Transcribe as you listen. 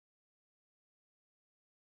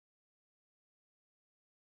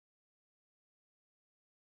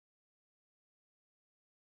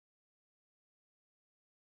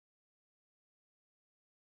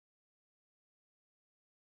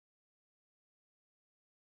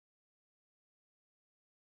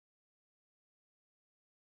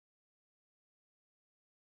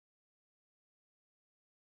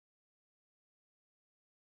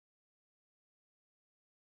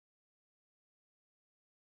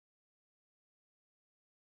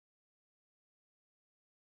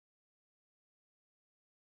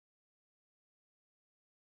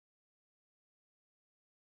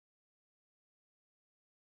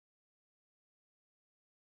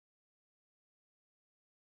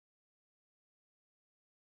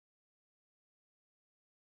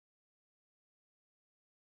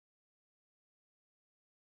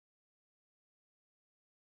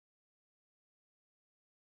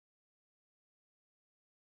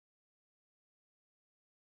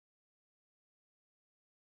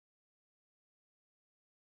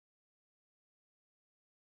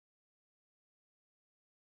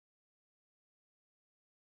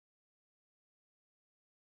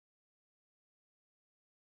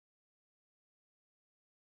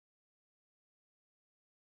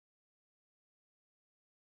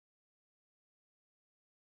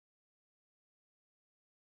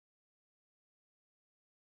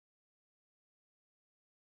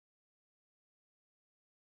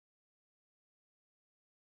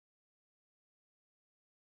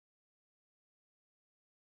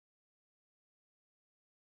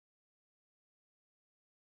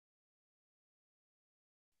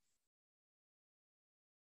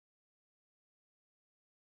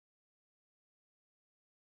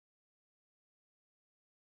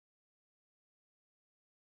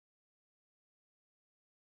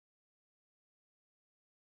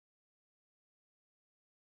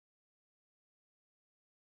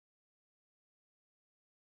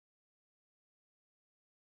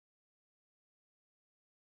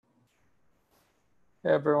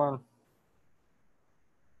Hey everyone.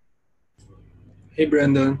 Hey,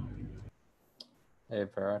 Brandon. Hey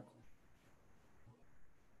Parag.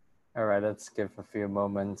 All right, let's give a few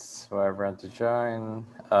moments for everyone to join.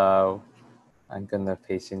 I'm gonna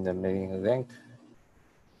paste in the meeting link.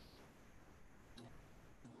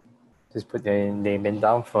 Just put your name in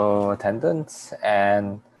down for attendance,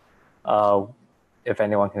 and if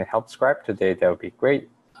anyone can help scribe today, that would be great.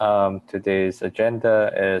 Today's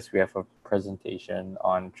agenda is we have a presentation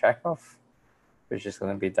on Chekhov, which is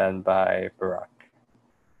going to be done by Parag.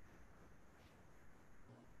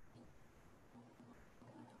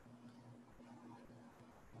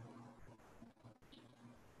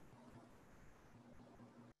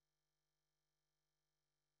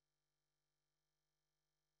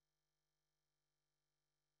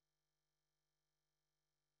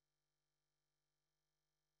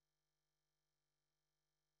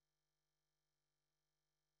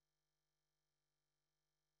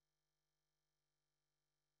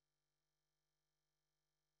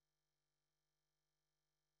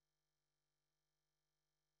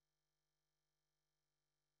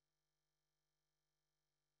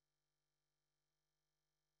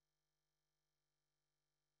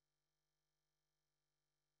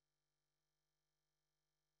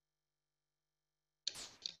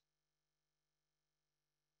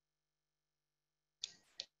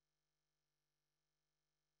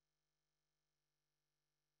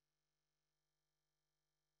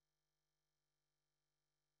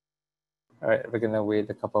 All right, we're gonna wait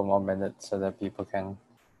a couple more minutes so that people can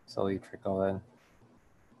slowly trickle in,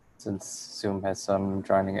 since Zoom has some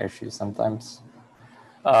joining issues sometimes.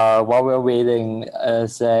 While we're waiting,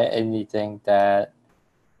 is there anything that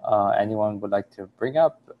anyone would like to bring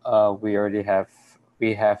up? We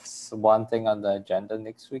have one thing on the agenda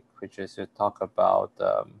next week, which is to talk about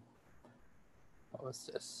what was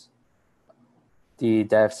this? The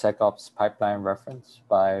DevSecOps pipeline reference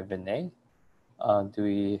by Vinay. Do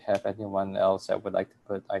we have anyone else that would like to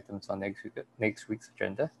put items on next week's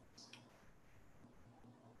agenda?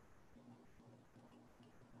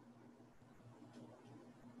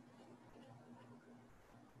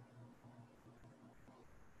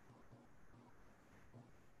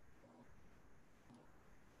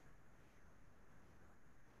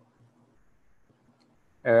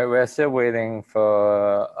 We're still waiting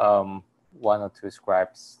for one or two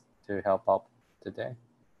scribes to help out today.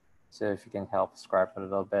 So if you can help scribe a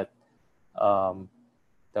little bit, that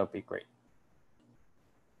would be great.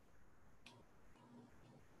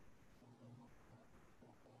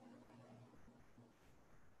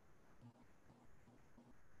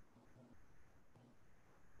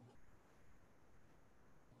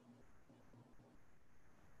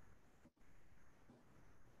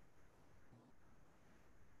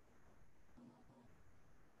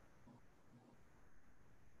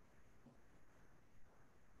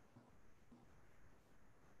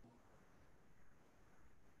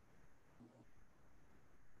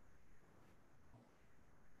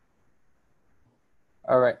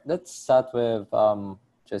 All right, let's start with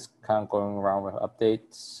just kind of going around with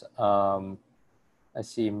updates. I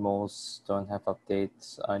see most don't have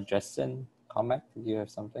updates. Justin, comment, did you have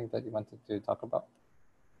something that you wanted to talk about?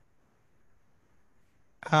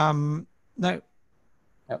 No.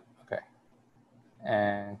 Yep, okay.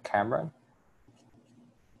 And Cameron?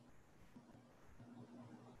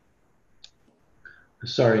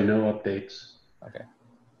 Sorry, no updates. Okay.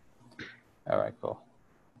 All right, cool.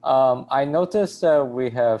 I noticed that we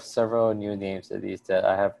have several new names at least that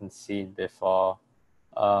I haven't seen before.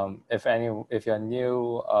 If you're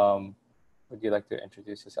new, would you like to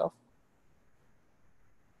introduce yourself?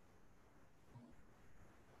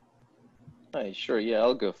 Hi, sure. Yeah,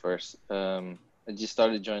 I'll go first. I just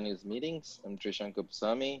started joining these meetings. I'm Trishan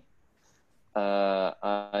Kupasamy.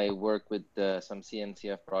 I work with some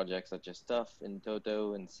CNCF projects such as Stuff in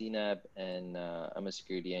Toto and CNAB, and I'm a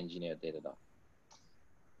security engineer at Datadog.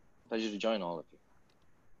 Pleasure to join all of you.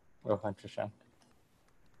 Rohan Trishan.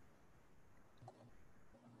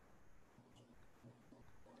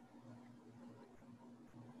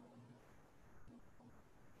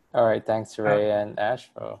 All right, thanks Ray and Ash.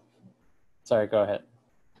 Sorry, go ahead.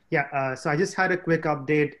 Yeah, so I just had a quick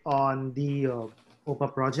update on the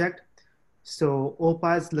OPA project. So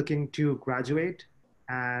OPA is looking to graduate,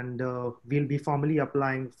 and we'll be formally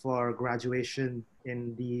applying for graduation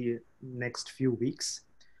in the next few weeks.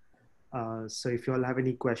 So if you all have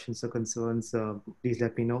any questions or concerns, please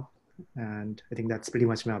let me know. And I think that's pretty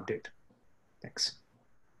much my update. Thanks.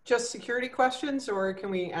 Just security questions, or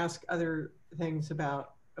can we ask other things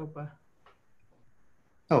about OPA?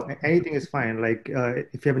 Oh, anything is fine. Like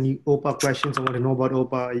if you have any OPA questions or want to know about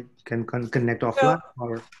OPA, you can connect offline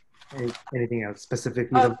or anything else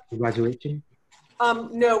specifically about graduation.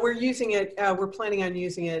 No, we're using it. We're planning on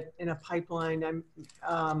using it in a pipeline. I'm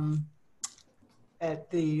at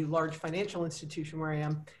the large financial institution where I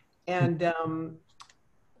am. And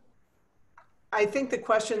I think the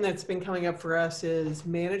question that's been coming up for us is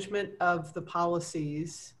management of the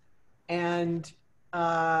policies and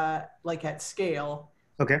like at scale.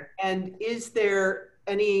 Okay. And is there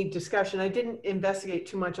any discussion, I didn't investigate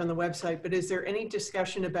too much on the website, but is there any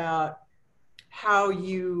discussion about how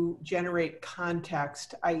you generate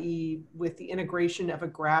context, i.e. with the integration of a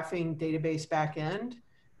graphing database backend?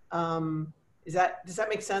 Does that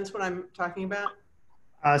make sense what I'm talking about?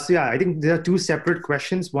 So yeah, I think there are two separate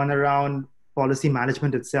questions, one around policy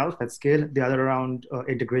management itself at scale, the other around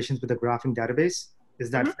integrations with the graphing database.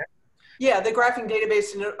 Is that fair? Yeah, the graphing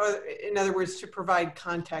database, in other words, to provide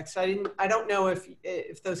context. I don't know if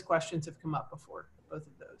those questions have come up before, both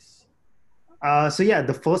of those. So yeah,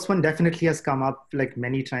 the first one definitely has come up like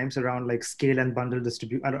many times around like scale and bundle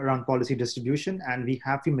around policy distribution, and we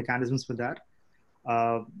have few mechanisms for that.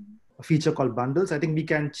 A feature called bundles. I think we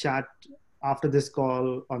can chat after this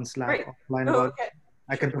call on Slack offline about. Okay.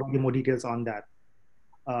 I can provide you more details on that.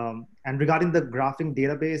 And regarding the graphing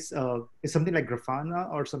database, is something like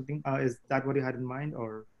Grafana or something? Is that what you had in mind,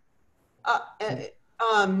 or?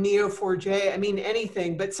 Neo4j, I mean,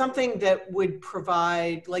 anything, but something that would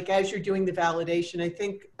provide, like as you're doing the validation, I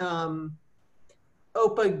think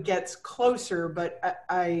OPA gets closer, but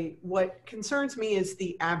what concerns me is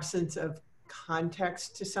the absence of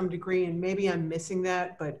context to some degree, and maybe I'm missing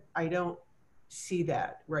that, but I don't see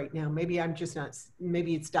that right now. Maybe I'm just not,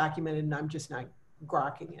 maybe it's documented and I'm just not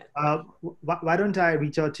grokking it. Why don't I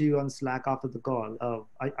reach out to you on Slack after the call?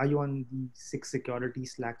 Are you on the SIG Security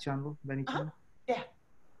Slack channel by any chance? Yeah.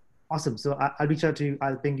 Awesome. So I'll reach out to you.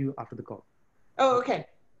 I'll ping you after the call. Oh, okay.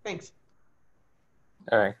 Thanks.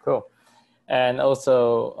 All right, cool. And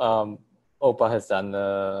also, OPA has done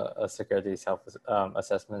a security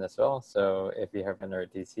self-assessment as well. So if you haven't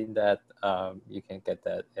already seen that, you can get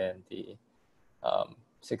that in the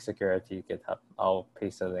SIG Security GitHub. I'll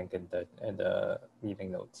paste the link in the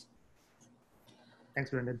meeting notes. Thanks,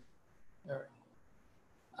 Brendan. All right.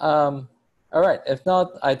 All right. If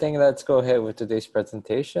not, I think let's go ahead with today's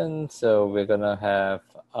presentation. So we're gonna have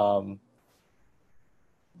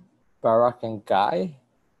Barak and Guy,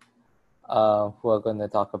 who are going to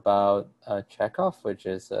talk about Chekhov, which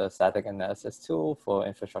is a static analysis tool for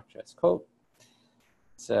infrastructure as code.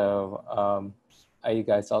 So are you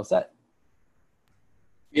guys all set?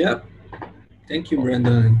 Yeah. Thank you,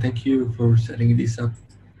 Brendan, and thank you for setting this up.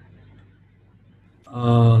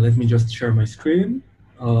 Let me just share my screen.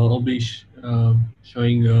 I'll be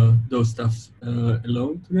showing those stuffs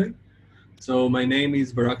alone today. So my name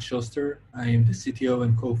is Barak Shoster. I am the CTO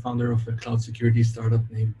and co-founder of a cloud security startup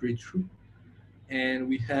named Breachthrough. And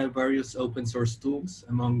we have various open source tools.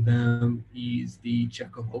 Among them is the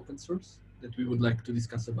Chekhov open source that we would like to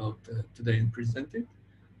discuss about today and present it.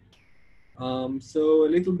 So a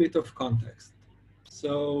little bit of context.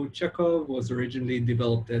 So Chekhov was originally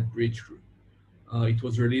developed at Breachthrough. It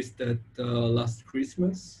was released at last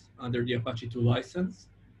Christmas under the Apache 2 license.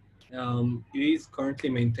 It is currently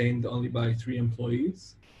maintained only by 3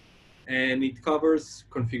 employees, and it covers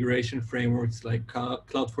configuration frameworks like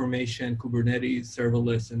CloudFormation, Kubernetes,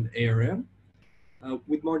 serverless, and ARM,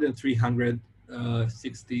 with more than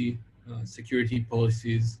 360 security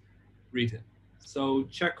policies written. So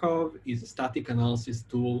Chekhov is a static analysis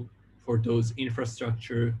tool for those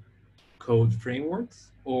infrastructure code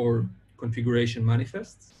frameworks or configuration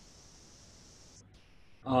manifests.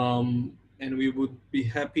 And we would be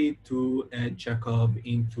happy to add Chekhov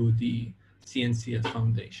into the CNCF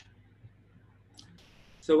Foundation.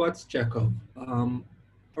 So what's Chekhov?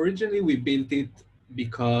 Originally, we built it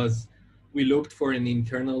because we looked for an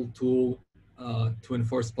internal tool to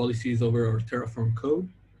enforce policies over our Terraform code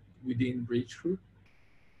within Breachthrough.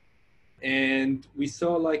 And we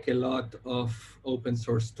saw like a lot of open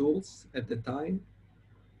source tools at the time,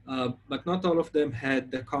 but not all of them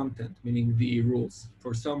had the content, meaning the rules.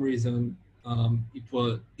 For some reason,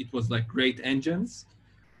 it was like great engines,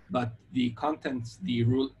 but the contents, the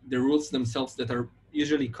rules themselves that are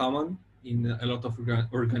usually common in a lot of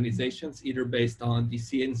organizations, either based on the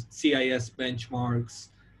CIS benchmarks,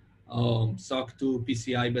 SOC 2,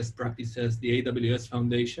 PCI best practices, the AWS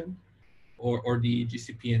Foundation, or the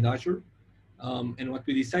GCP and Azure. And what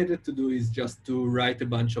we decided to do is just to write a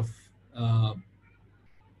bunch of,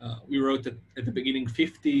 we wrote at the beginning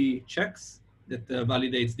 50 checks that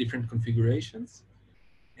validates different configurations.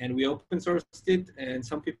 And we open sourced it, and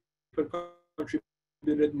some people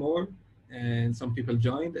contributed more, and some people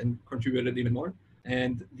joined and contributed even more.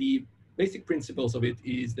 And the basic principles of it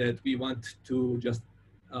is that we want to just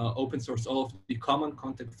open source all of the common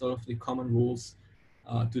context, all of the common rules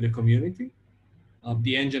to the community.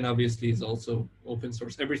 The engine obviously is also open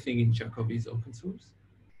source. Everything in Checkov is open source.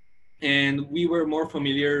 And we were more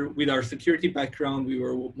familiar with our security background. We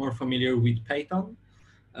were more familiar with Python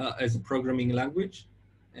as a programming language.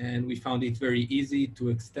 And we found it very easy to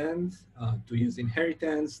extend, to use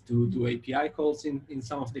inheritance, to do API calls in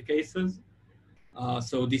some of the cases.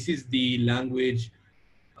 So this is the language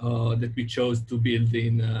that we chose to build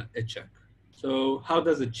in a check. So how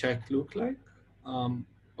does a check look like?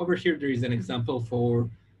 Over here, there is an example for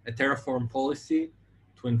a Terraform policy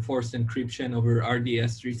to enforce encryption over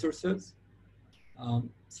RDS resources.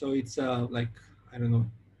 So it's like, I don't know,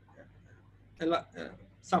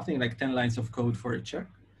 something like 10 lines of code for a check.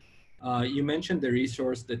 You mentioned the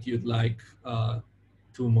resource that you'd like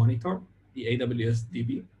to monitor, the AWS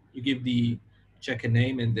DB. You give the check a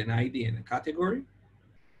name and an ID and a category.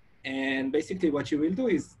 And basically what you will do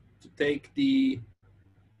is to take the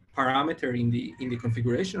parameter in the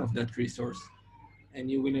configuration of that resource,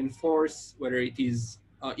 and you will enforce whether it is,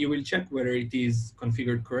 you will check whether it is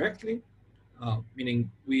configured correctly,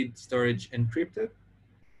 meaning with storage encrypted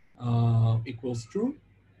equals true,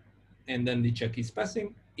 and then the check is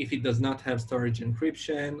passing. If it does not have storage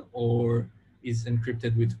encryption or is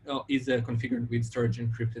encrypted with, is configured with storage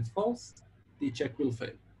encrypted false, the check will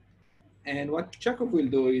fail. And what Checkov will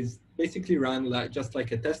do is basically run just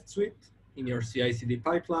like a test suite in your CI/CD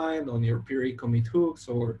pipeline, on your PRE commit hooks,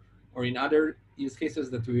 or in other use cases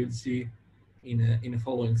that we will see in a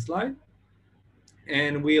following slide.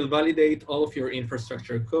 And we'll validate all of your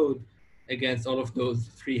infrastructure code against all of those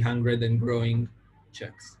 300 and growing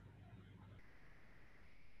checks.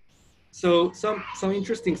 So some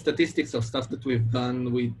interesting statistics of stuff that we've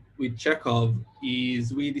done with Checkov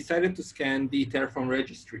is we decided to scan the Terraform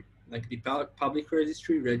registry, like the public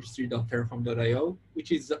registry, registry.terraform.io,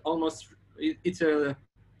 which is almost, it's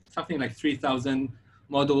something like 3,000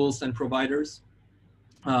 modules and providers.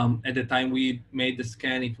 At the time we made the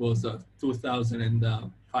scan, it was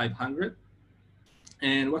 2,500.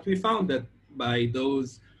 And what we found that by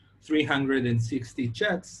those 360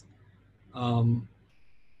 checks,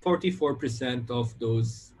 44% of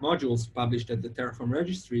those modules published at the Terraform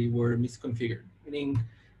registry were misconfigured, meaning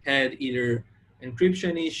had either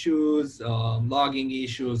encryption issues, logging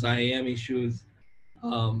issues, IAM issues.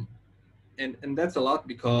 And that's a lot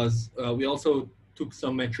because we also took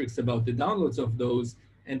some metrics about the downloads of those,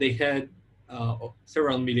 and they had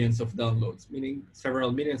several millions of downloads, meaning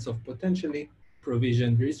several millions of potentially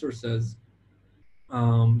provisioned resources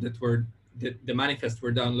that the manifests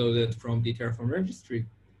were downloaded from the Terraform registry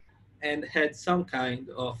and had some kind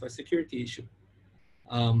of a security issue.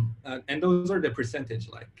 And those are the percentage,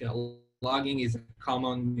 like logging is a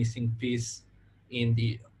common missing piece in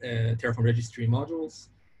the Terraform registry modules,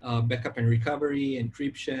 backup and recovery,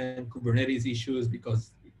 encryption, Kubernetes issues,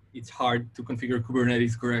 because it's hard to configure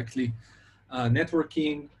Kubernetes correctly,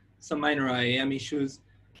 networking, some minor IAM issues.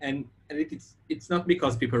 And it's not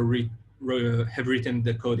because people have written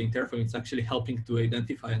the code in Terraform, it's actually helping to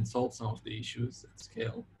identify and solve some of the issues at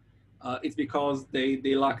scale. It's because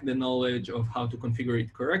they lack the knowledge of how to configure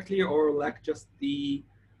it correctly, or lack just the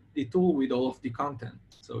tool with all of the content.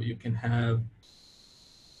 So you can have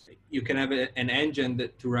an engine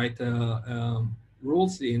to write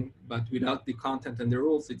rules in, but without the content and the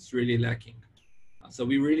rules, it's really lacking. So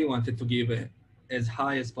we really wanted to give as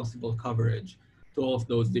high as possible coverage to all of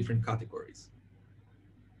those different categories.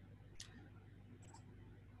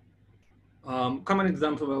 Common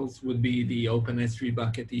examples would be the OpenS3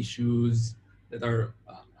 bucket issues that are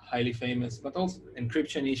highly famous, but also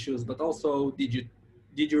encryption issues, but also did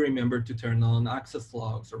you remember to turn on access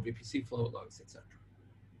logs or VPC flow logs, etc.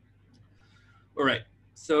 All right,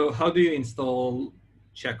 so how do you install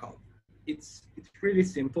Checkov? It's really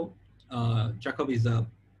simple. Checkov is a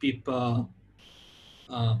pip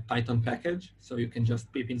Python package, so you can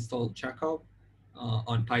just pip install Checkov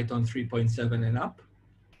on Python 3.7 and up.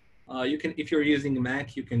 You can, if you're using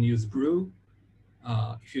Mac, you can use Brew.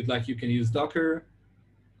 If you'd like, you can use Docker.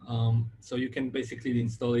 So you can basically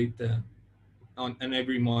install it on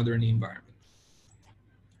every modern environment.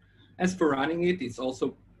 As for running it, it's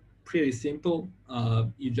also pretty simple.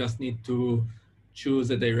 You just need to choose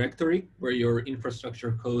a directory where your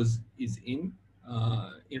infrastructure code is in,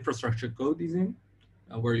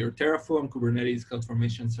 where your Terraform, Kubernetes,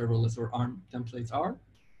 CloudFormation, serverless, or ARM templates are.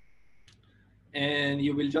 And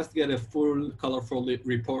you will just get a full colorful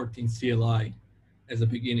report in CLI as a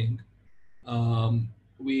beginning.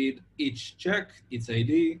 With each check, its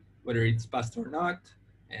ID, whether it's passed or not,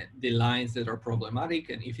 and the lines that are problematic,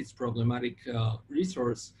 and if it's problematic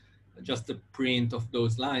resource, just a print of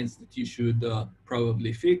those lines that you should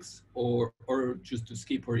probably fix or choose to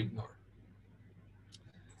skip or ignore.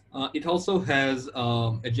 It also has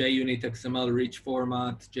a JUnit XML rich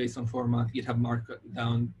format, JSON format, GitHub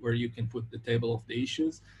Markdown, where you can put the table of the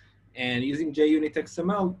issues. And using JUnit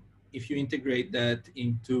XML, if you integrate that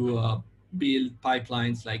into build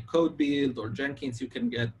pipelines like code build or Jenkins, you can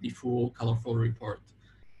get the full colorful report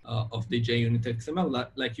of the JUnit XML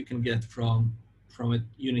like you can get from a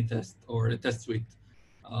unit test or a test suite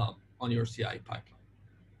on your CI pipeline.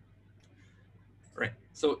 Right.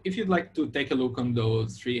 So if you'd like to take a look on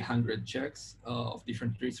those 300 checks of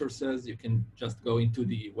different resources, you can just go into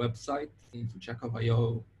the website, into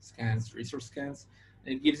Checkov.io, scans, resource scans,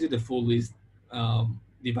 and it gives you the full list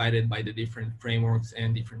divided by the different frameworks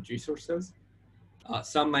and different resources.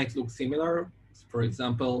 Some might look similar. For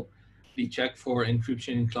example, the check for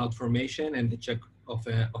encryption in CloudFormation and the check of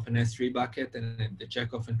an S3 bucket and the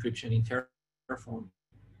check of encryption in Terraform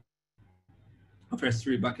of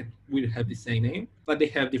S3 bucket will have the same name, but they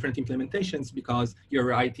have different implementations because you're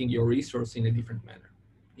writing your resource in a different manner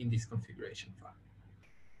in this configuration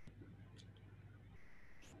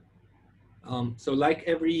file. So like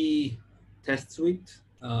every test suite,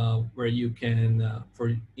 where you can,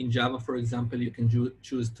 in Java, for example, you can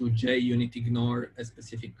choose to JUnit ignore a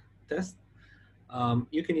specific test.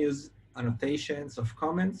 You can use annotations of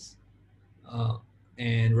comments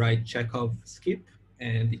and write Checkov skip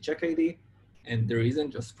and the check ID. And the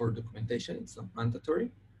reason, just for documentation, it's not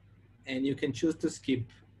mandatory. And you can choose to skip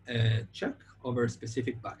a check over a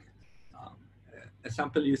specific bucket. A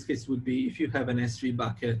sample use case would be if you have an S3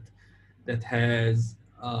 bucket that has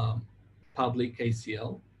public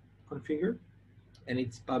ACL configured, and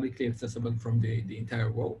it's publicly accessible from the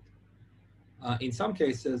entire world. In some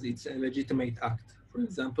cases, it's a legitimate act. For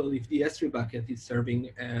example, if the S3 bucket is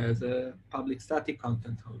serving as a public static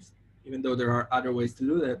content host, even though there are other ways to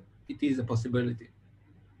do that, it is a possibility.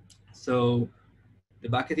 So the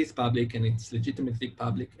bucket is public and it's legitimately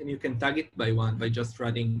public, and you can tag it by one by just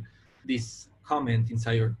running this comment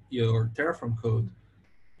inside your Terraform code,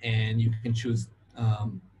 and you can choose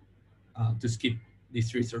to skip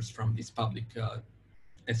this resource from this public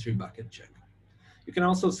S3 bucket check. You can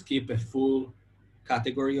also skip a full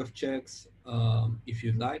category of checks if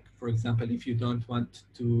you'd like. For example, if you don't want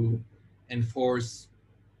to enforce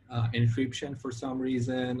encryption for some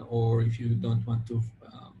reason, or if you don't want to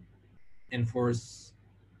enforce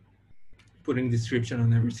putting description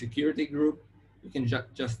on every security group, you can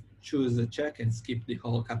just choose a check and skip the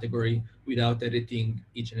whole category without editing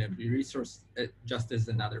each and every resource, just as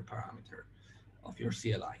another parameter of your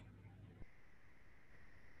CLI.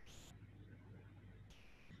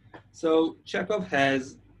 So Checkov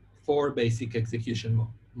has 4 basic execution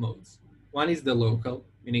modes. One is the local,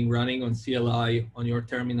 meaning running on CLI on your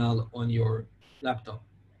terminal on your laptop.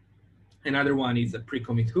 Another one is a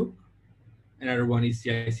pre-commit hook. Another one is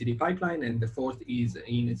CI/CD pipeline, and the fourth is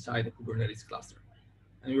inside a Kubernetes cluster.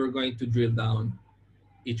 And we're going to drill down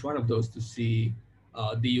each one of those to see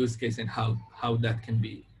the use case and how that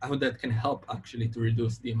can help actually to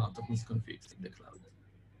reduce the amount of misconfigs in the cloud.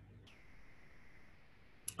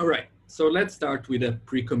 All right, so let's start with a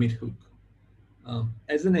pre-commit hook.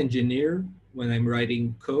 As an engineer, when I'm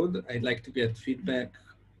writing code, I'd like to get feedback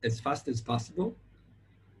as fast as possible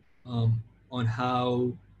on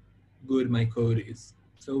how good my code is.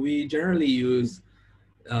 So we generally use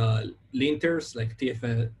linters like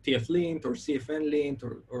TF-lint or CFN-lint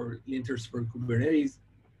or linters for Kubernetes,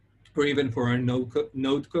 or even for our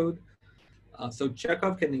node code. So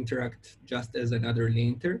Checkov can interact just as another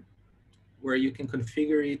linter, where you can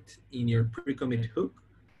configure it in your pre-commit hook,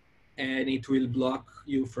 and it will block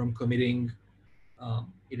you from committing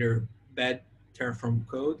either bad Terraform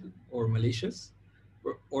code or malicious,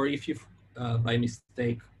 or if you by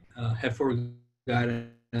mistake have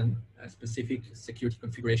forgotten a specific security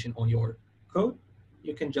configuration on your code,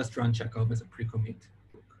 you can just run Checkov as a pre-commit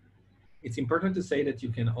hook. It's important to say that you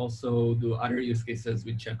can also do other use cases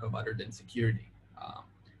with Checkov other than security.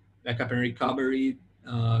 Backup and recovery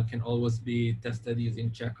can always be tested using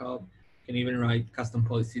Checkov. You can even write custom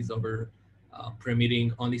policies over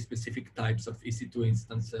permitting only specific types of EC2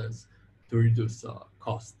 instances to reduce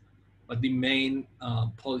cost. But the main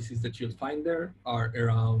policies that you'll find there are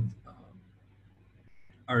around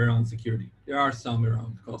security. There are some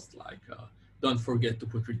around cost, like don't forget to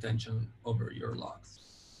put retention over your logs.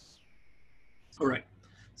 All right,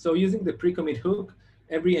 so using the pre-commit hook,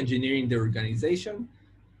 every engineer in the organization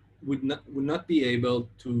would not be able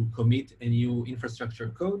to commit a new infrastructure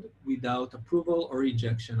code without approval or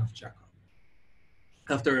rejection of Chekhov.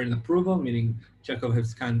 After an approval, meaning Chekhov has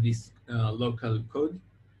scanned this local code,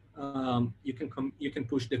 you can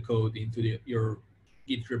push the code into your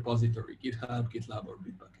Git repository, GitHub, GitLab, or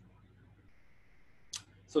Bitbucket.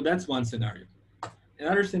 So that's one scenario.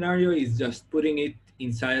 Another scenario is just putting it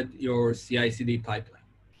inside your CI/CD pipeline.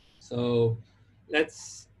 So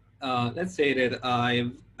let's say that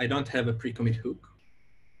I don't have a pre-commit hook,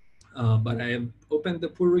 but I have opened the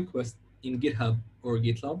pull request in GitHub or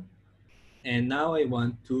GitLab, and now I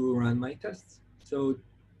want to run my tests. So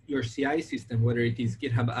your CI system, whether it is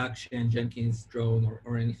GitHub Action, Jenkins, Drone,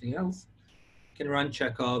 or anything else, can run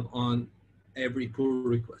Chekhov on every pull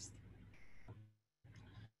request.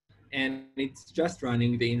 And it's just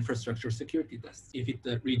running the infrastructure security tests. If it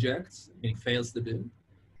rejects, meaning fails the build,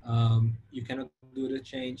 you cannot do the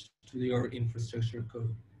change to your infrastructure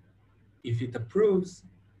code. If it approves,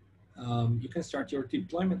 you can start your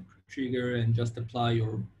deployment trigger and just apply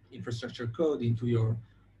your infrastructure code into your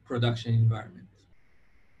production environment.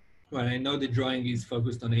 Well, I know the drawing is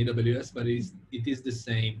focused on AWS, but it is the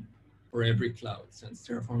same for every cloud, since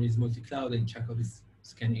Terraform is multi-cloud and Chekhov is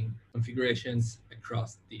scanning configurations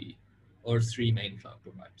across all three main cloud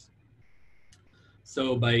providers.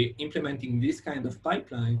 So by implementing this kind of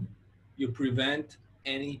pipeline, you prevent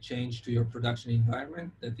any change to your production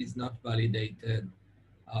environment that is not validated,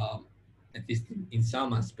 at least in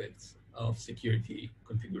some aspects of security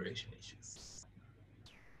configuration issues.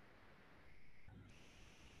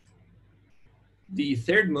 The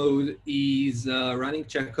third mode is running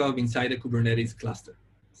Chekhov inside a Kubernetes cluster.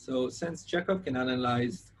 So since Chekhov can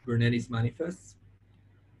analyze Kubernetes manifests,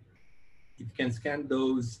 it can scan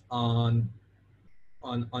those on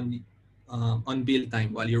build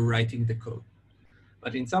time while you're writing the code.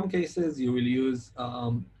 But in some cases, you will use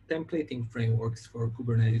templating frameworks for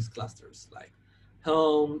Kubernetes clusters like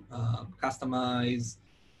Helm, Customize,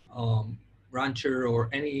 Rancher, or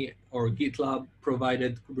GitLab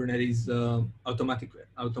provided Kubernetes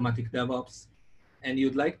automatic DevOps. And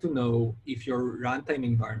you'd like to know if your runtime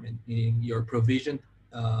environment, meaning your provisioned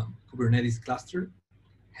Kubernetes cluster,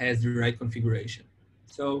 has the right configuration.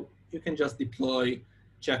 So you can just deploy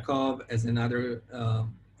Chekhov as another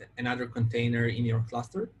container in your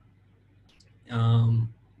cluster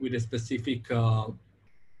with a specific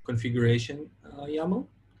configuration YAML.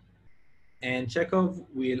 And Chekhov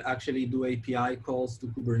will actually do API calls to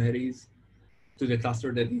Kubernetes, to the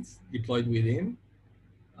cluster that it's deployed within.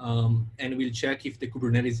 And we'll check if the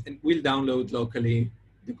Kubernetes, and we'll download locally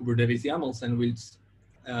the Kubernetes YAMLs, and we'll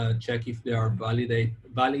check if they are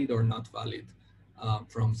valid or not valid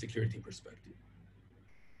from security perspective.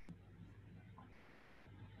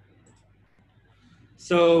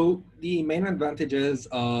 So the main advantages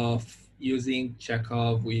of using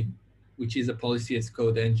Chekhov, which is a policy as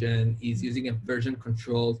code engine, is using a version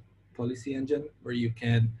control policy engine where you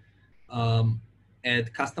can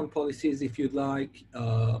add custom policies if you'd like.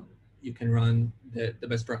 You can run the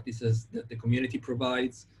best practices that the community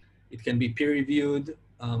provides. It can be peer reviewed.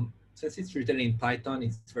 Since it's written in Python,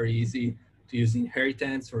 it's very easy to use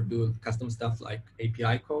inheritance or do custom stuff like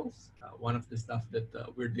API calls. One of the stuff that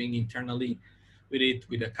we're doing internally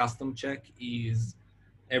with a custom check is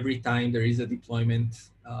every time there is a deployment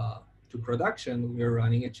to production, we're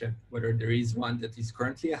running a check whether there is one that is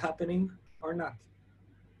currently happening or not.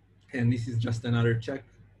 And this is just another check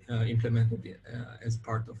implemented as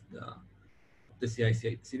part of the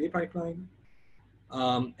CI/CD pipeline.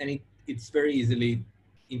 And it's very easily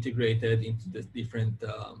integrated into the different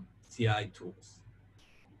CI tools.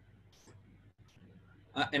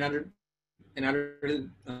 Another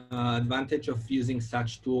advantage of using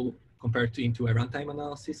such tool compared to into a runtime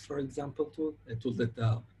analysis, for example, a tool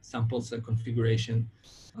that samples a configuration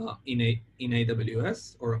in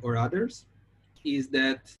AWS or others, is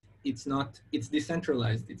that it's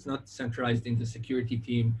decentralized. It's not centralized in the security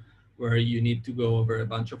team where you need to go over a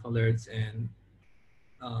bunch of alerts and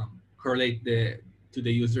correlate to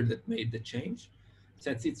the user that made the change.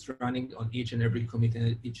 Since it's running on each and every commit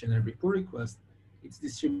and each and every pull request, it's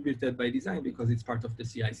distributed by design because it's part of the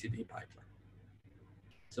CI/CD pipeline.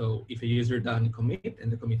 So if a user done commit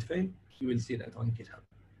and the commit failed, you will see that on GitHub.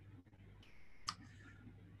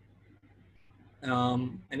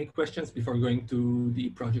 Any questions before going to the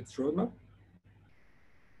project's roadmap?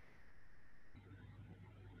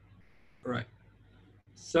 All right.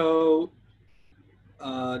 So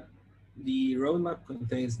the roadmap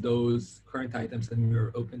contains those current items, and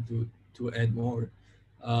we're open to add more.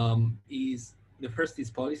 The first is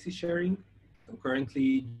policy sharing. So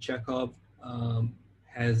currently, Chekhov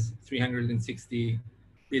has 360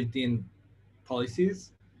 built-in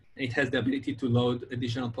policies. It has the ability to load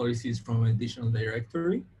additional policies from an additional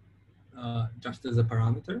directory, just as a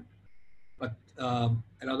parameter. But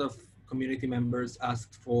a lot of community members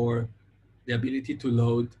asked for the ability to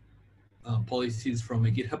load policies from a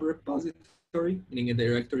GitHub repository, meaning a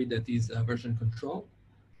directory that is version control,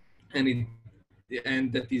 and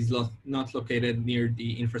that is not located near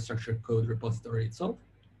the infrastructure code repository itself.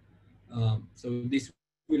 So this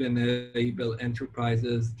will enable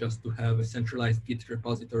enterprises just to have a centralized Git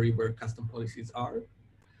repository where custom policies are.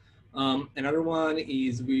 Another one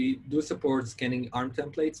is we do support scanning ARM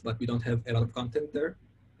templates, but we don't have a lot of content there,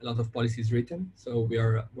 a lot of policies written. So we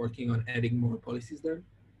are working on adding more policies there.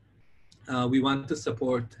 We want to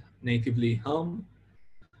support natively Helm.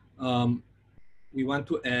 We want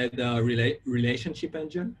to add a relationship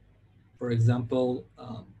engine. For example,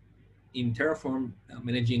 in Terraform,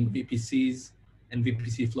 managing VPCs and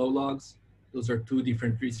VPC flow logs. Those are two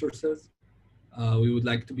different resources. We would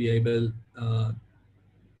like to be able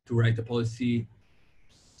to write a policy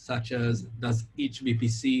such as, does each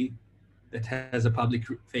VPC that has a public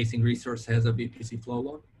facing resource has a VPC flow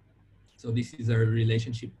log? So this is a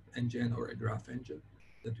relationship engine or a graph engine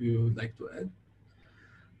that we would like to add.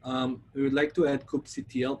 We would like to add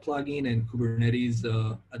kubectl plugin and Kubernetes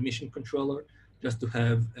admission controller, just to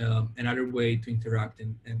have another way to interact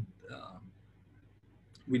and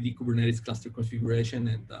with the Kubernetes cluster configuration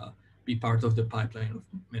and be part of the pipeline of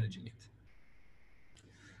managing it.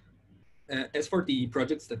 As for the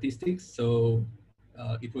project statistics, so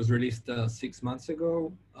it was released 6 months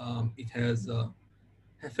ago. It has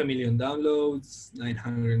 500,000 downloads,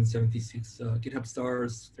 976 GitHub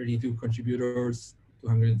stars, 32 contributors,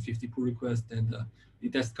 250 pull requests, and the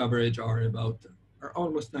test coverage are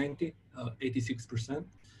almost 90, 86%.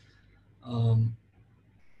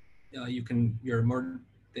 You're more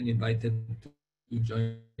than invited to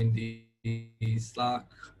join the Slack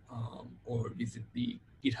or visit the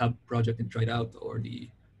GitHub project and try it out, or the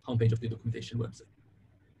homepage of the documentation website.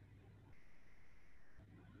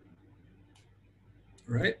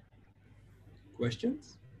 All right,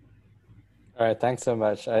 questions? All right, thanks so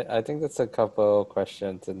much. I think that's a couple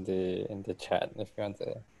questions in the chat if you want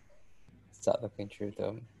to start looking through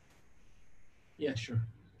them. Yeah, sure.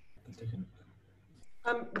 I'll take a look.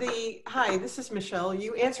 Hi, this is Michelle.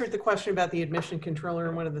 You answered the question about the admission controller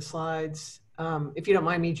in one of the slides, if you don't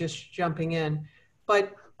mind me just jumping in.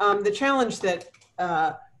 But the challenge that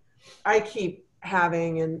I keep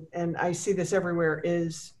having, and I see this everywhere,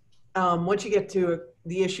 is once you get to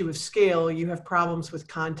the issue of scale, you have problems with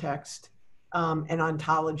context and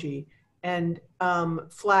ontology. And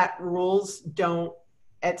flat rules don't,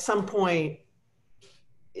 at some point,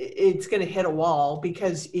 it's going to hit a wall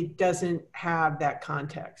because it doesn't have that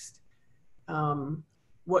context.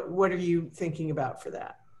 What are you thinking about for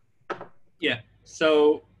that? Yeah,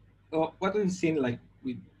 so what we've seen, like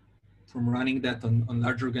from running that on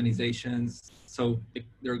large organizations, so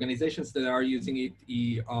the organizations that are using it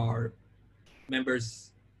are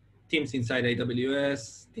members, teams inside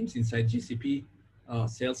AWS, teams inside GCP,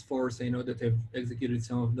 Salesforce. I know that they've executed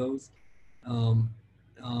some of those.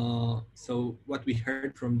 So what we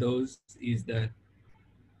heard from those is that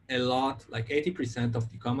a lot, like 80% of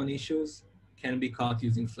the common issues can be caught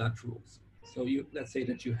using flat rules. So let's say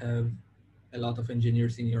that you have a lot of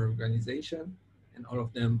engineers in your organization, and all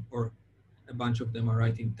of them, or a bunch of them, are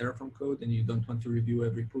writing Terraform code, and you don't want to review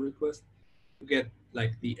every pull request. You get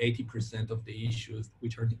like the 80% of the issues,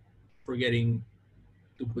 which are forgetting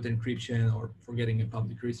to put encryption or forgetting a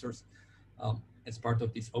public resource as part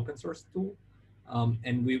of this open source tool.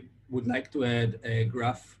 And we would like to add a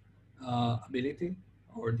graph ability,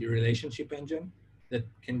 or the relationship engine, that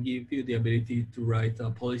can give you the ability to write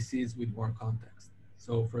policies with more context.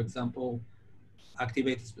 So for example,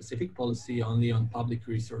 activate a specific policy only on public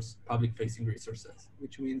facing resources,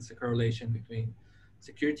 which means a correlation between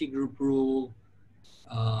security group rule,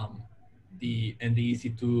 the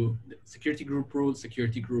EC2, the security group rule,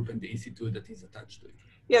 security group, and the EC2 that is attached to it.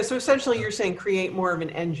 Yeah, so essentially you're saying create more of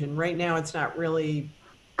an engine. Right now it's not really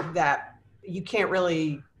that, you can't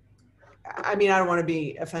really, I mean, I don't want to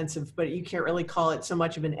be offensive, but you can't really call it so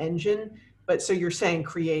much of an engine. But so you're saying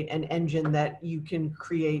create an engine that you can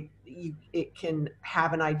create, it can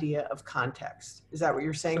have an idea of context. Is that what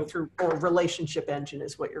you're saying? Or relationship engine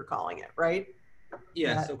is what you're calling it, right?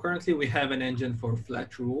 Yeah, so currently we have an engine for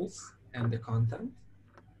flat rules and the content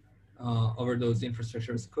over those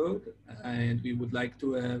infrastructure as code, and we would like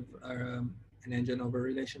to have an engine over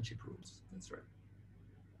relationship rules. That's right.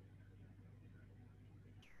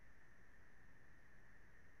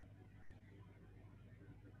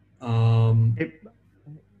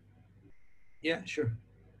 Yeah, sure.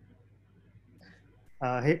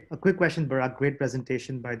 Hey, a quick question, Barak. Great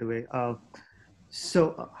presentation, by the way.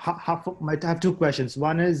 Might have two questions.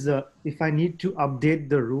 One is, if I need to update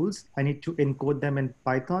the rules, I need to encode them in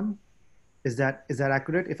Python. Is that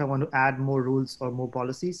accurate? If I want to add more rules or more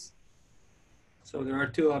policies? So there are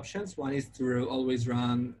two options. One is to always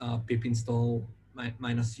run pip install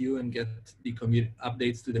 -u and get the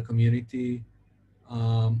updates to the community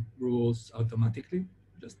rules automatically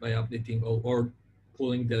just by updating or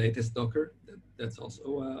pulling the latest Docker. That's also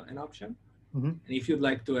an option. Mm-hmm. And if you'd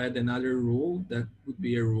like to add another rule, that would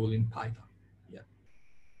be a rule in Python. Yeah.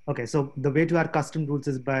 Okay, so the way to add custom rules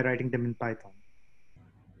is by writing them in Python.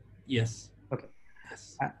 Yes. Okay.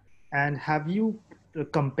 Yes. And have you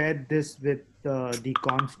compared this with the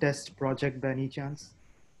conftest project by any chance?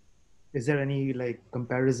 Is there any like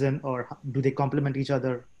comparison, or do they complement each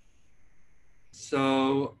other?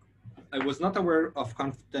 So I was not aware of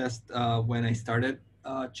conftest when I started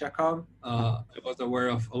Chekhov. I was aware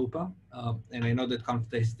of OPA, and I know that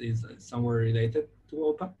conftest is somewhere related to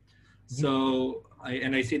OPA. So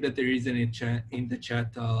I see that there is in the chat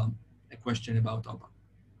a question about OPA.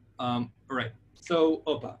 All right. So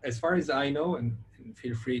OPA, as far as I know, and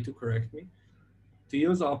feel free to correct me, to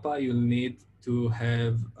use OPA, you'll need to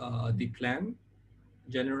have the plan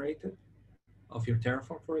generated of your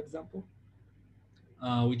Terraform, for example,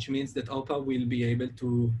 which means that OPA will be able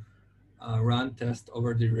to run tests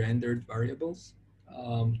over the rendered variables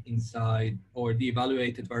inside, or the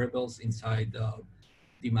evaluated variables inside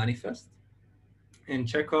the manifest. And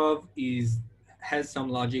Chekhov has some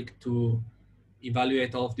logic to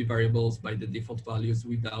evaluate all of the variables by the default values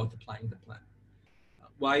without applying the plan.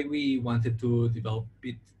 Why we wanted to develop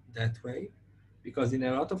it that way? Because in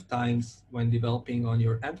a lot of times when developing on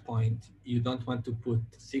your endpoint, you don't want to put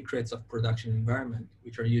secrets of production environment,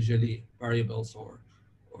 which are usually variables or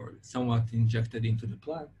somewhat injected into the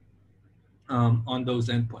plan on those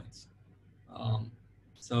endpoints.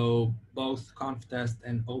 So both conftest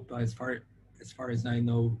and OPA, as far as I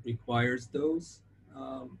know, requires those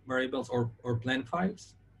variables or plan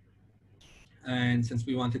files. And since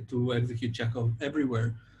we wanted to execute Chekhov everywhere,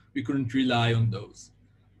 we couldn't rely on those.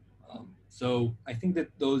 So I think that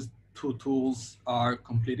those two tools are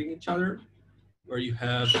completing each other, where you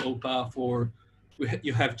have OPA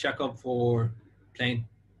you have Chekhov for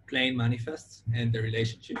plain manifests and the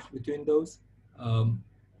relationships between those.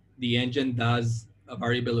 The engine does a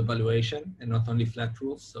variable evaluation and not only flat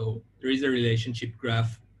rules. So there is a relationship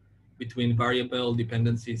graph between variable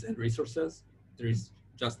dependencies and resources. There is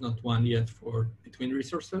just not one yet for between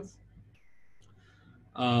resources.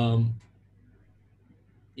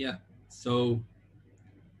 Yeah, so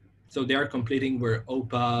they are completing where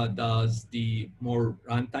OPA does the more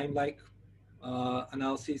runtime-like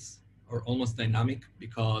analysis, or almost dynamic,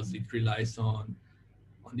 because it relies on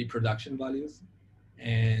the production values,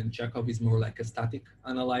 and Chekhov is more like a static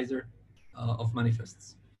analyzer of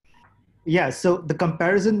manifests. Yeah, so the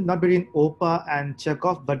comparison not between OPA and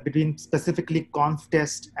Chekhov, but between specifically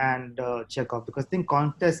conftest and Chekhov, because I think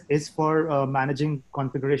conftest is for managing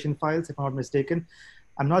configuration files, if I'm not mistaken.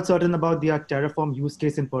 I'm not certain about the Terraform use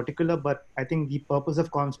case in particular, but I think the purpose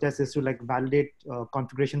of conftest is to like validate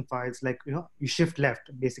configuration files, like, you know, you shift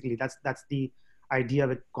left, basically. That's the idea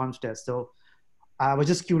with conftest. So I was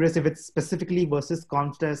just curious if it's specifically versus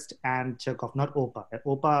conftest and Chekhov, not OPA.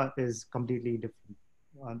 OPA is completely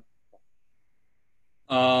different.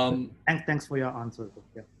 Thanks for your answer.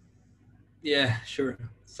 Yeah. Yeah, sure.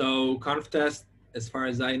 So conftest, as far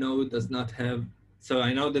as I know, does not have. So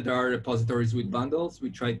I know that there are repositories with bundles.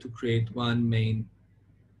 We tried to create one main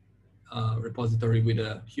repository with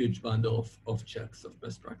a huge bundle of checks of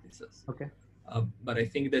best practices. Okay. But I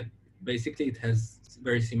think that basically it has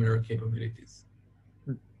very similar capabilities.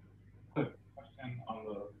 Question on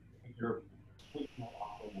your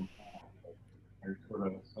are sort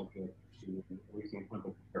of subject to, at least in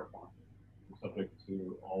clinical Terraform, subject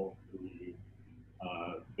to all the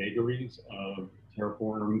vagaries of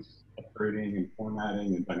Terraform's upgrading and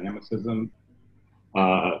formatting and dynamicism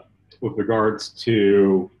with regards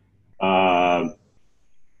to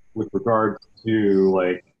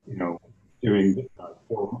like, you know, doing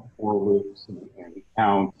for loops and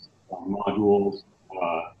counts on modules.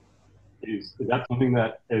 Is that something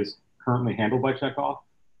that is currently handled by Chekhov?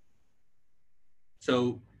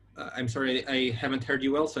 So I'm sorry, I haven't heard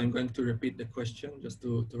you well, so I'm going to repeat the question just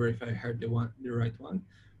to verify I heard the right one.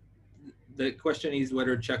 The question is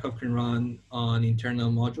whether Chekhov can run on internal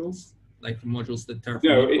modules, like modules that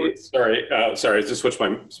Terraform imports. Sorry, I just switched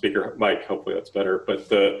my speaker mic. Hopefully that's better. But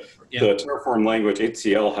the Terraform language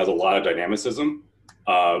HCL has a lot of dynamicism.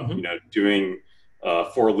 You know, doing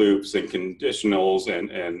for loops and conditionals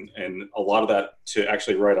and a lot of that. To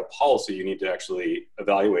actually write a policy, you need to actually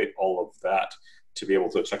evaluate all of that to be able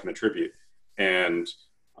to check and attribute. And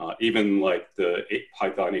even like the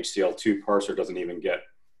Python HCL2 parser doesn't even get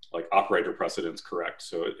like operator precedence correct.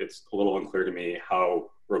 So it's a little unclear to me how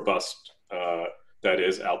robust that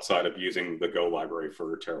is outside of using the Go library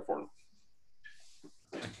for Terraform.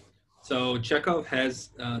 So Chekhov has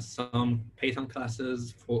some Python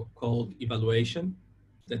classes called evaluation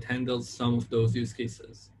that handles some of those use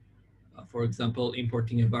cases. For example,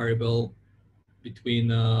 importing a variable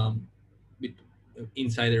between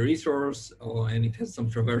inside a resource, and it has some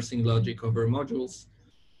traversing logic over modules.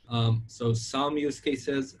 So some use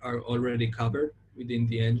cases are already covered within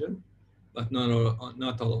the engine, but not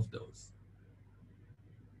all of those.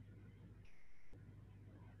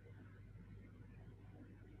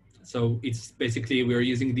 So it's basically we're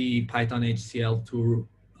using the Python HCL to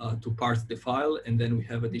parse the file, and then we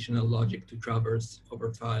have additional logic to traverse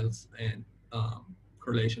over files and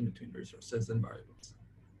correlation between resources and variables.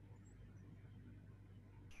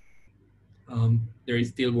 There is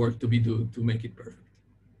still work to be done to make it perfect.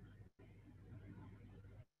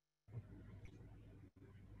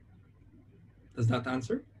 Does that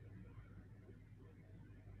answer?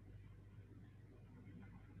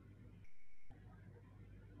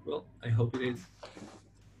 Well, I hope it is.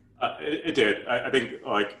 It did. I think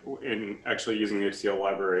like in actually using the HCL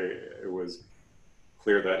library, it was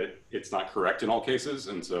clear that it's not correct in all cases.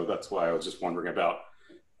 And so that's why I was just wondering about,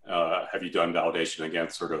 have you done validation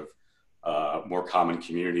against sort of more common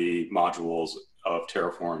community modules of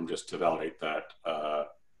Terraform just to validate that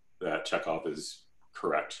that Chekhov is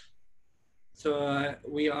correct? So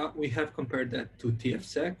we have compared that to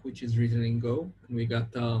TFSec, which is written in Go, and we got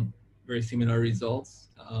very similar results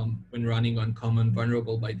when running on common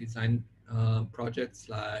vulnerable by design projects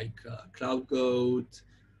like CloudGoat,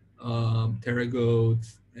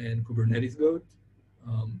 TerraGoat, and Kubernetes Goat.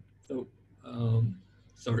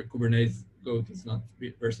 Sorry, Kubernetes Goat is not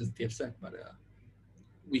versus TFSec, but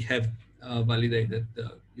we have validated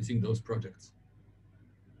using those projects.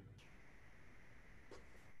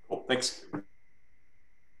 Cool, thanks.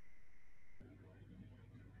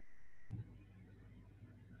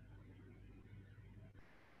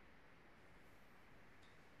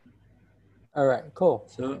 All right, cool.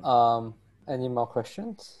 So, any more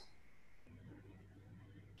questions?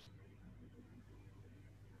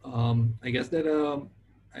 I guess that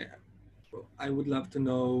I would love to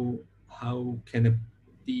know how can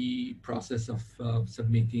the process of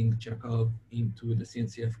submitting Chekhov into the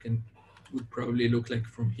CNCF would probably look like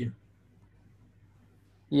from here.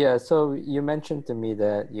 Yeah, so you mentioned to me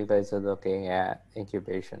that you guys are looking at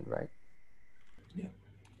incubation, right? Yeah.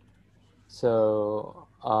 So,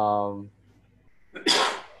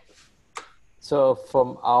 so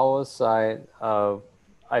from our side,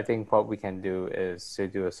 I think what we can do is to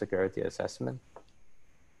do a security assessment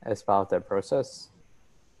as part of that process.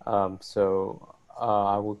 So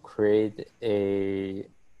I will create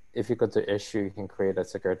if you go to issue, you can create a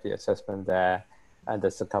security assessment there. And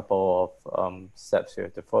there's a couple of steps you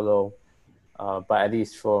have to follow. But at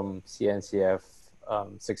least from CNCF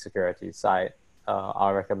SIG Security side,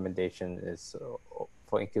 our recommendation is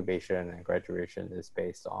for incubation and graduation is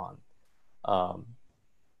based on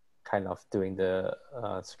kind of doing the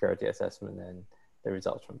security assessment and the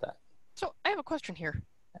results from that. So I have a question here.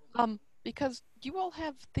 Because you all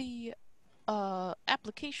have the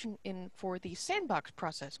application in for the sandbox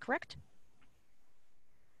process, correct?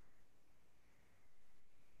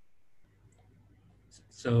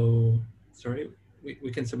 So, sorry,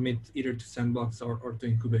 we can submit either to sandbox or to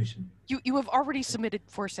incubation. You have already submitted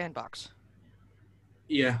for sandbox.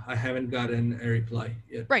 Yeah, I haven't gotten a reply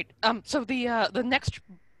yet. Right. So the next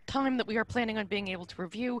time that we are planning on being able to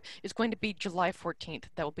review is going to be July 14th.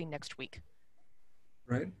 That will be next week.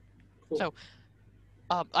 Right. Cool. So,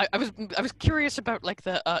 I was curious about like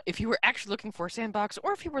the if you were actually looking for a sandbox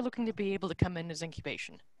or if you were looking to be able to come in as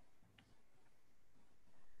incubation.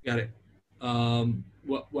 Got it.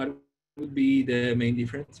 What would be the main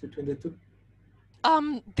difference between the two?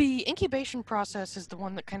 The incubation process is the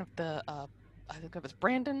one that kind of I think it was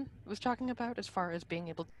Brandon was talking about as far as being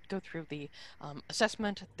able to go through the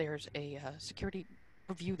assessment. There's a security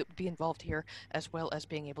review that would be involved here, as well as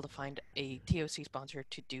being able to find a TOC sponsor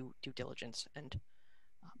to do due diligence. And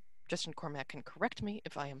Justin Cormack can correct me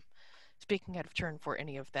if I am speaking out of turn for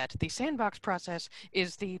any of that. The sandbox process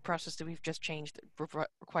is the process that we've just changed that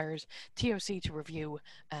requires TOC to review,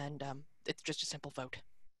 and it's just a simple vote.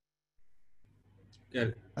 Got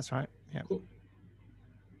it. That's right. Yeah. Cool.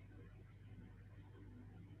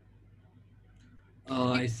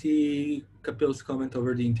 I see Kapil's comment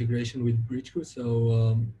over the integration with Bridge Crew,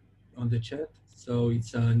 so on the chat. So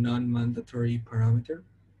it's a non-mandatory parameter.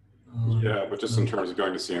 Yeah, but just in terms of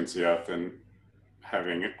going to CNCF and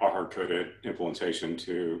having a hard-coded implementation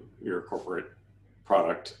to your corporate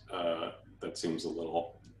product, that seems a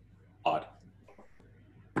little odd.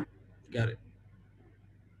 Got it.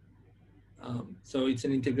 So it's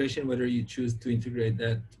an integration whether you choose to integrate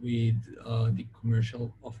that with the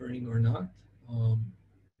commercial offering or not.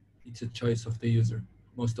 It's a choice of the user.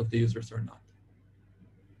 Most of the users are not.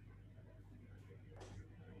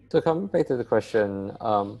 So coming back to the question,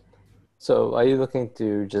 so are you looking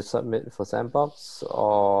to just submit for sandbox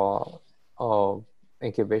or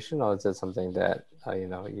incubation, or is it something that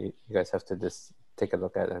you guys have to just take a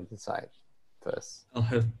look at and decide first? I'll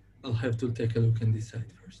have to take a look and decide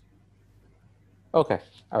first. Okay,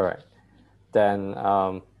 all right. Then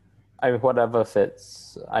I mean, whatever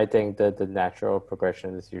fits. I think that the natural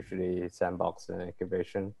progression is usually sandbox and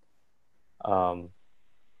incubation.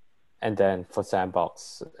 And then for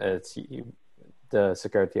sandbox, the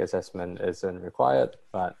security assessment isn't required,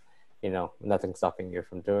 but nothing's stopping you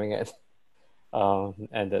from doing it.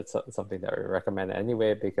 And that's something that we recommend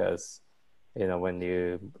anyway, because when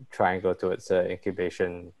you try and go towards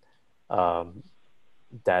incubation,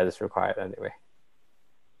 that is required anyway.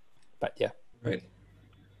 But yeah. Right.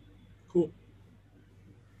 Cool.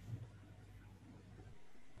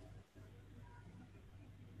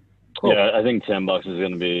 Cool. Yeah, I think sandbox is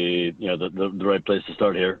going to be the right place to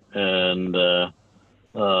start here, and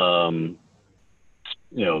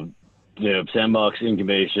sandbox,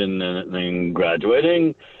 incubation, and then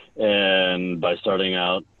graduating. And by starting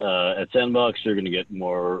out at sandbox, you're going to get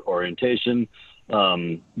more orientation.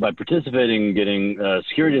 By participating and getting a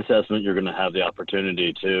security assessment, you're going to have the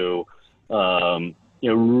opportunity to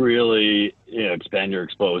really expand your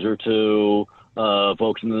exposure to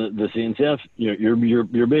folks in the CNCF.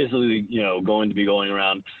 You're basically going to be going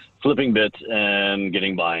around flipping bits and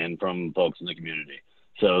getting buy-in from folks in the community.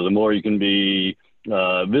 So the more you can be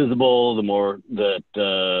visible, the more that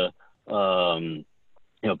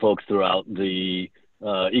folks throughout the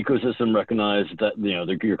ecosystem recognize that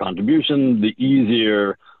your contribution, the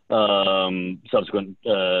easier subsequent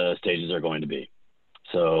stages are going to be.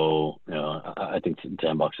 So I think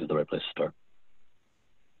sandbox is the right place to start.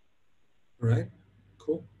 All right,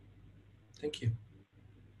 cool. Thank you.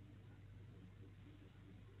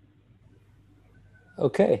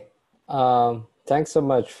 Okay. Thanks so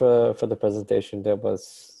much for the presentation. That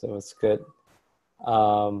was good.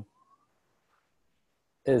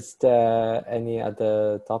 Is there any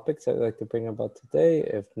other topics that you'd like to bring about today?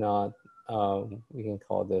 If not, we can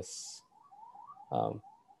call this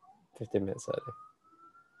 15 minutes early.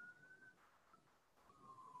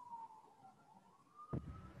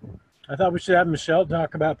 I thought we should have Michelle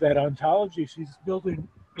talk about that ontology she's building.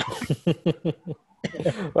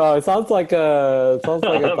 Well, it sounds like a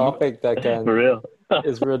topic that For real.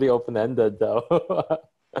 is really open-ended, though.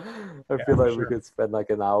 I feel like we could spend like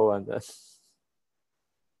an hour on this.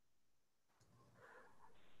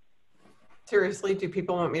 Seriously, do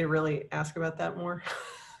people want me to really ask about that more?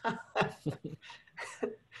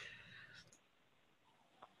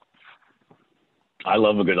 I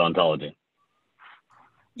love a good ontology.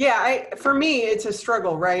 Yeah, for me, it's a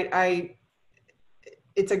struggle, right? I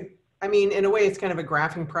mean, in a way, it's kind of a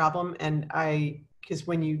graphing problem, and because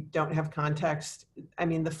when you don't have context, I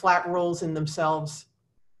mean, the flat rules in themselves,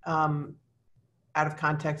 out of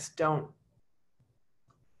context, don't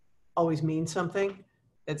always mean something.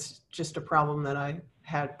 It's just a problem that I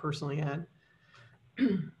personally had.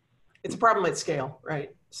 It's a problem at scale,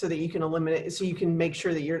 right? So that you can eliminate, so you can make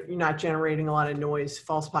sure that you're not generating a lot of noise,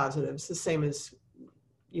 false positives, the same as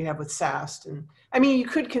you have with SAST. And I mean, you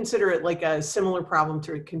could consider it like a similar problem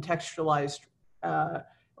to contextualized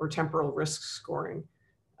or temporal risk scoring.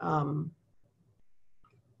 I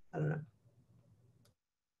don't know.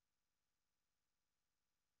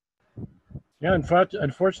 Yeah,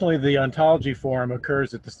 unfortunately, the ontology forum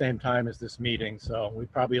occurs at the same time as this meeting, so we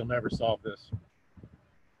probably will never solve this.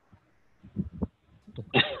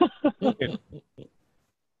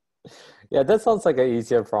 Yeah, that sounds like an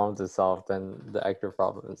easier problem to solve than the actual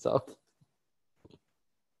problem itself.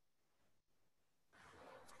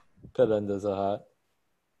 Calendars are hard.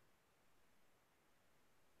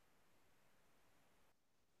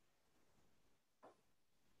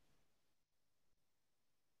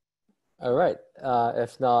 All right.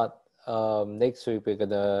 If not, next week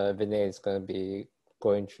Vinay is gonna be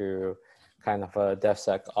going through kind of a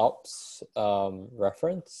DevSecOps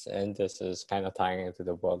reference, and this is kind of tying into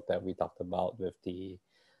the work that we talked about with the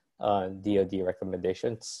DoD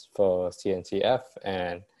recommendations for CNCF,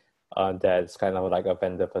 and that's kind of like a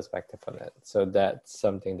vendor perspective on it. So that's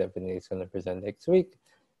something that Vinny is going to present next week.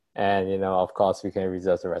 And, you know, of course, we can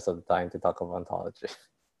reserve the rest of the time to talk about ontology.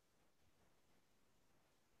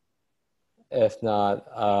 If not,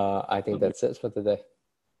 I think that's it for today.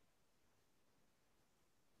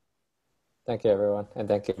 Thank you, everyone. And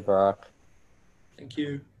thank you, Barack. Thank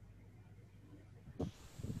you.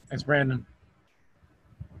 Thanks, Brandon.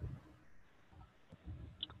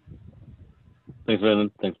 Thanks,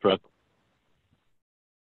 Brandon. Thanks, Brett.